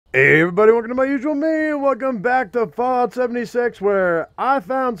Hey everybody, welcome to My Usual Me, and welcome back to Fallout 76, where I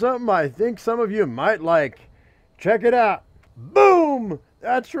found something I think some of you might like. Check it out. Boom!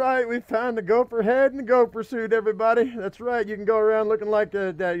 That's right, we found the gopher head and the gopher suit, everybody. That's right, you can go around looking like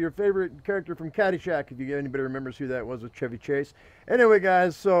your favorite character from Caddyshack, if anybody remembers who that was with Chevy Chase. Anyway,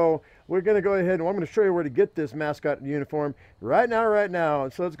 guys, so we're going to go ahead and I'm going to show you where to get this mascot uniform right now.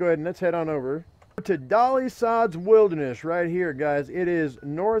 So let's go ahead and let's head on over to Dolly Sod's Wilderness right here, guys. It is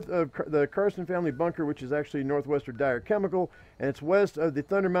north of the Carson family bunker, which is actually northwest of Dyer Chemical, and it's west of the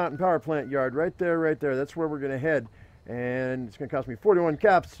Thunder Mountain Power Plant yard right there. That's where we're going to head, and it's going to cost me 41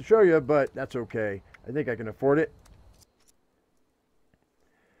 caps to show you, but that's okay. I think I can afford it.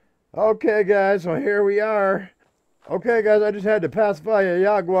 Okay, guys, so here we are. Okay, guys, I just had to pass by a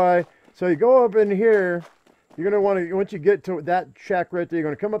Yagwai. So you go up in here. You're going to want to, once you get to that shack right there, you're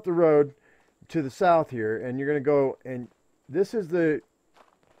going to come up the road to the south here, and you're going to go, and this is the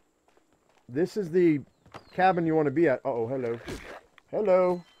cabin you want to be at. Uh-oh, hello.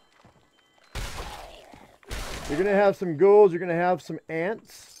 You're going to have some ghouls, you're going to have some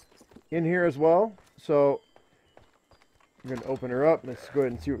ants in here as well. So I'm going to open her up. Let's go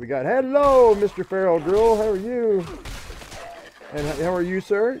ahead and see what we got. Hello, Mr. Feral Girl, how are you? And how are you,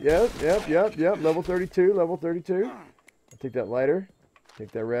 sir? Yep, level 32. I'll take that lighter,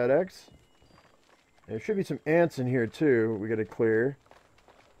 take that Rad X. There should be some ants in here too. We got to clear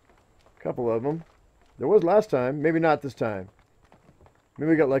a couple of them. There was last time. Maybe not this time. Maybe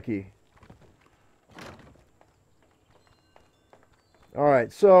we got lucky.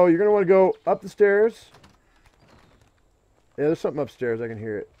 Alright, so you're going to want to go up the stairs. Yeah, there's something upstairs. I can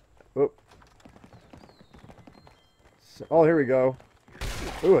hear it. Oh, here we go.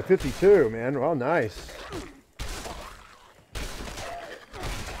 Ooh, a 52, man. Well, nice.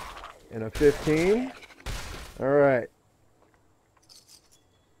 And a 15. All right.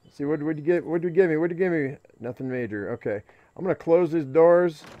 Let's see, what'd you get? What'd you give me? Nothing major. Okay. I'm gonna close these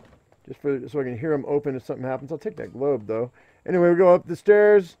doors just so I can hear them open if something happens. I'll take that globe though. Anyway, we go up the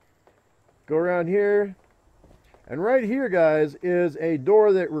stairs, go around here, and right here, guys, is a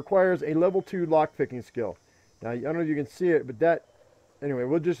door that requires a level 2 lock picking skill. Now, I don't know if you can see it, but that. Anyway,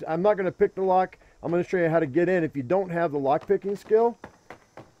 I'm not gonna pick the lock. I'm gonna show you how to get in if you don't have the lock picking skill.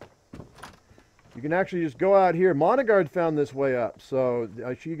 You can actually just go out here. Monagard found this way up, so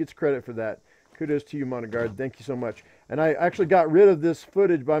she gets credit for that. Kudos to you, Monagard. Thank you so much. And I actually got rid of this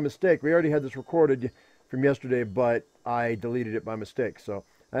footage by mistake. We already had this recorded from yesterday, but I deleted it by mistake, so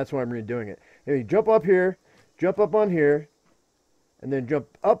that's why I'm redoing it. Anyway, jump up here, jump up on here, and then jump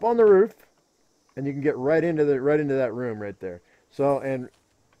up on the roof, and you can get right into that room right there. So, and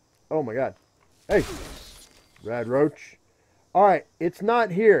oh my God, hey, Rad Roach. All right, it's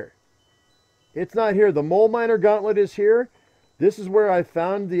not here. It's not here. The Mole Miner Gauntlet is here. This is where I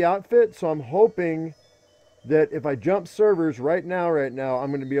found the outfit, so I'm hoping that if I jump servers right now,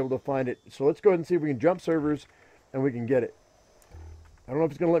 I'm going to be able to find it. So let's go ahead and see if we can jump servers and we can get it. I don't know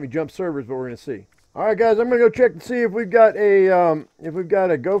if it's going to let me jump servers, but we're going to see. All right, guys, I'm going to go check and see if we've got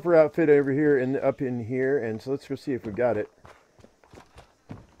a gopher outfit over here and up in here, and so let's go see if we've got it.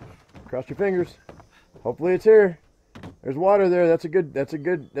 Cross your fingers. Hopefully it's here. There's water there. That's a good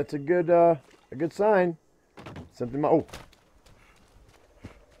sign. Something. Oh.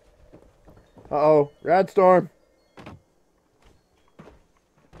 Uh-oh. Rad storm.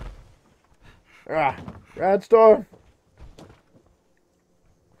 Rad storm.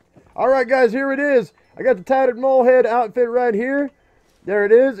 All right, guys, here it is. I got the tattered mole head outfit right here. There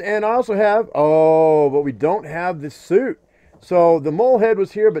it is. And I also have, but we don't have the suit. So the mole head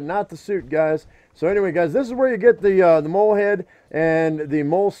was here, but not the suit, guys. So anyway, guys, this is where you get the mole head and the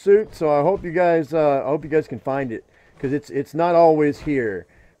mole suit. So I hope you guys can find it, because it's not always here.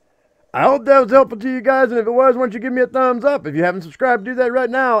 I hope that was helpful to you guys, and if it was, why don't you give me a thumbs up? If you haven't subscribed, do that right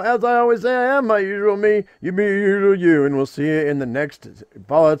now. As I always say, I am my usual me, you be your usual you, and we'll see you in the next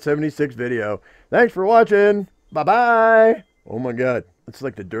Fallout 76 video. Thanks for watching. Bye-bye. Oh my God, it's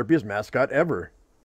like the derpiest mascot ever.